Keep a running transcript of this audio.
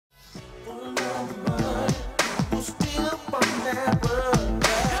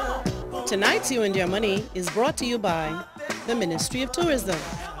Tonight's You and Your Money is brought to you by the Ministry of Tourism,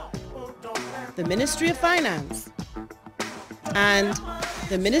 the Ministry of Finance, and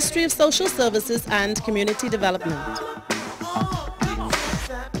the Ministry of Social Services and Community Development.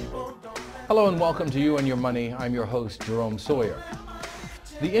 Hello and welcome to You and Your Money. I'm your host, Jerome Sawyer.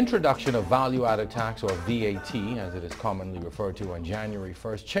 The introduction of value-added tax, or VAT, as it is commonly referred to, on January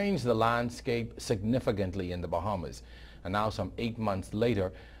 1st changed the landscape significantly in the Bahamas. And now, some 8 months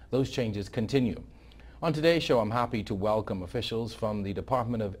later, those changes continue. On today's show, I'm happy to welcome officials from the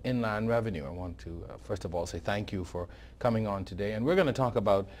Department of Inland Revenue. I want to, first of all, say thank you for coming on today. And we're going to talk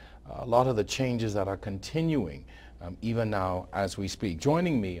about a lot of the changes that are continuing even now as we speak.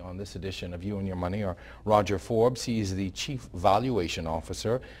 Joining me on this edition of You and Your Money are Roger Forbes. He is the Chief Valuation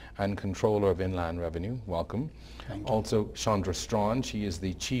Officer and Controller of Inland Revenue. Welcome. Thank you. Also, Chandra Strawn. She is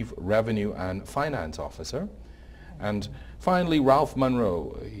the Chief Revenue and Finance Officer. And finally, Ralph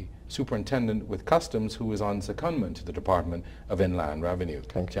Monroe, a Superintendent with Customs, who is on secondment to the Department of Inland Revenue.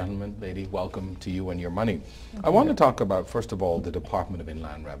 Gentlemen, lady, welcome to You and Your Money. I want to talk about, first of all, the Department of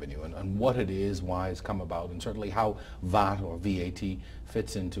Inland Revenue and what it is, why it's come about, and certainly how VAT or VAT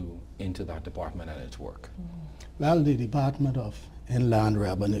fits into that department and its work. Well, the Department of Inland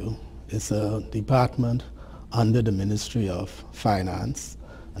Revenue is a department under the Ministry of Finance,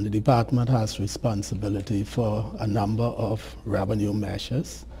 and the department has responsibility for a number of revenue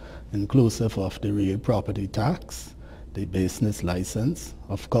measures, inclusive of the real property tax, the business license,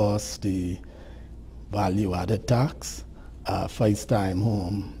 of course the value-added tax, first-time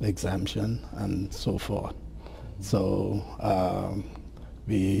home exemption, and so forth. So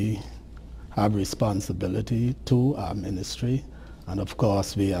we have responsibility to our ministry, and of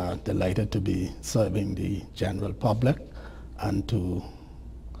course we are delighted to be serving the general public and to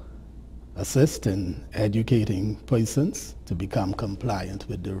assist in educating persons to become compliant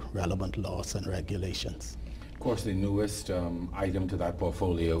with the relevant laws and regulations. Of course, the newest item to that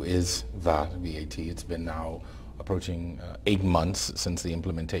portfolio is VAT. It's been now approaching 8 months since the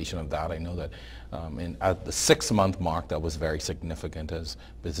implementation of that. I know that at the 6-month mark, that was very significant as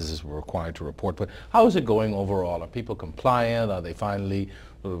businesses were required to report. But how is it going overall? Are people compliant? Are they finally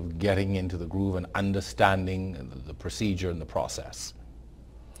sort of getting into the groove and understanding the procedure and the process?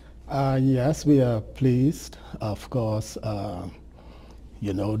 Yes, we are pleased. Of course,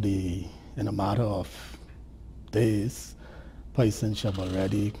 in a matter of days, persons have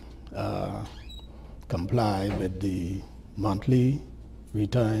already complied with the monthly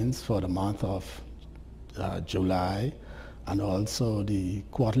returns for the month of July, and also the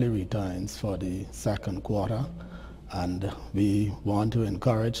quarterly returns for the second quarter. And we want to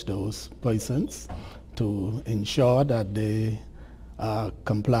encourage those persons to ensure that they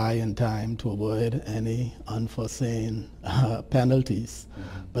comply in time to avoid any unforeseen penalties.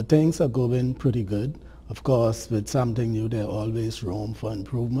 But things are going pretty good. Of course, with something new, there's always room for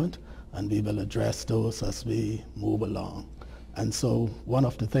improvement, and we will address those as we move along. And so one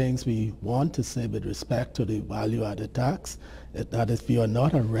of the things we want to say with respect to the value-added tax is that if you are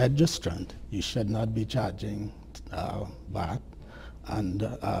not a registrant, you should not be charging VAT. And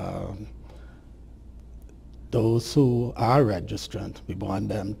those who are registrant, we want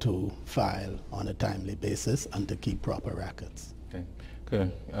them to file on a timely basis and to keep proper records. Okay,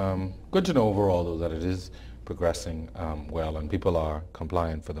 good. Good to know overall, though, that it is progressing well and people are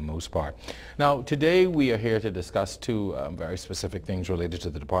compliant for the most part. Now, today we are here to discuss two very specific things related to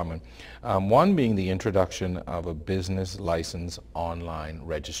the department. One being the introduction of a business license online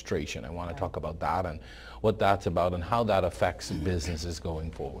registration. I want to talk about that and what that's about and how that affects businesses going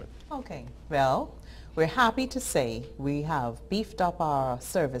forward. Okay, well, we're happy to say we have beefed up our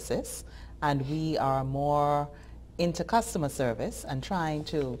services and we are more into customer service and trying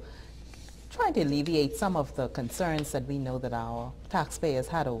to alleviate some of the concerns that we know that our taxpayers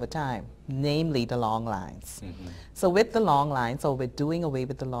had over time, namely the long lines. So with the long lines, or with doing away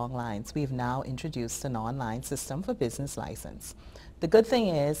with the long lines, we've now introduced an online system for business license. The good thing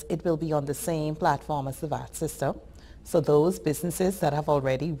is it will be on the same platform as the VAT system. So those businesses that have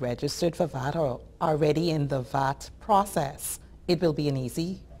already registered for VAT or are already in the VAT process, it will be an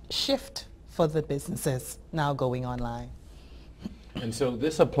easy shift for the businesses now going online. And so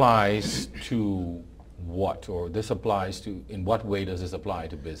this applies to what, or this applies to, in what way does this apply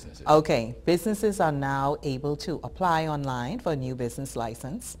to businesses? Okay, businesses are now able to apply online for a new business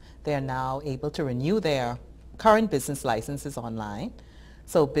license. They are now able to renew their current business licenses online.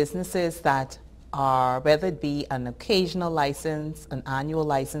 So businesses that are, whether it be an occasional license, an annual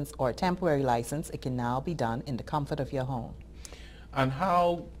license, or a temporary license, it can now be done in the comfort of your home. And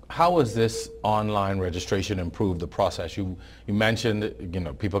how how has this online registration improved the process? You mentioned,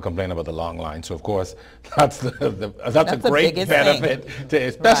 people complain about the long line, so of course that's a great benefit,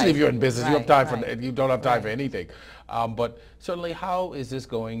 especially if you're in business. You have time you don't have time for anything. But certainly, how is this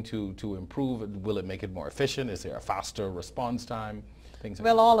going to improve? Will it make it more efficient? Is there a faster response time?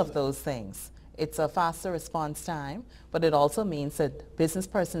 Well, all of those things. It's a faster response time, but it also means that business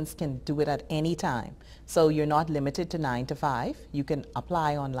persons can do it at any time. So you're not limited to 9 to 5. You can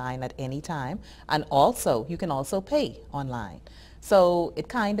apply online at any time, and also you can also pay online. So it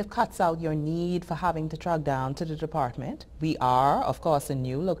kind of cuts out your need for having to track down to the department. We are, of course, in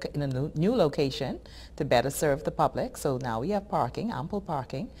a new location to better serve the public. So now we have parking, ample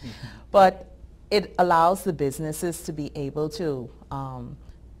parking, but it allows the businesses to be able to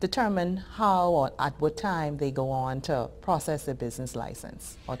determine how or at what time they go on to process their business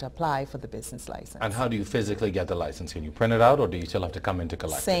license or to apply for the business license. And how do you physically get the license? Can you print it out, or do you still have to come in to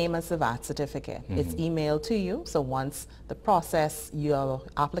collect it? Same as the VAT certificate. It's emailed to you, so once your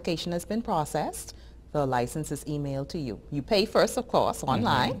application has been processed, the license is emailed to you. You pay first, of course,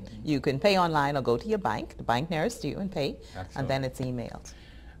 online. You can pay online or go to your bank, the bank nearest you, and pay. Excellent. And then it's emailed.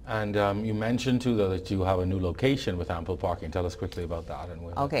 And you mentioned too, though, that you have a new location with ample parking. Tell us quickly about that.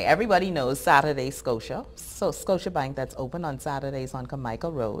 Okay, everybody knows Saturday Scotia. So Scotiabank, that's open on Saturdays on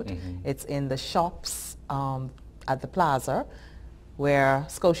Carmichael Road. It's in the shops at the plaza where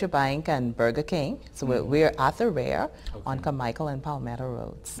Scotiabank and Burger King. So we're at the rear on Carmichael and Palmetto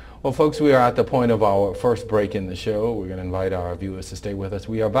Roads. Well, folks, we are at the point of our first break in the show. We're going to invite our viewers to stay with us.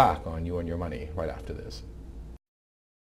 We are back on You and Your Money right after this.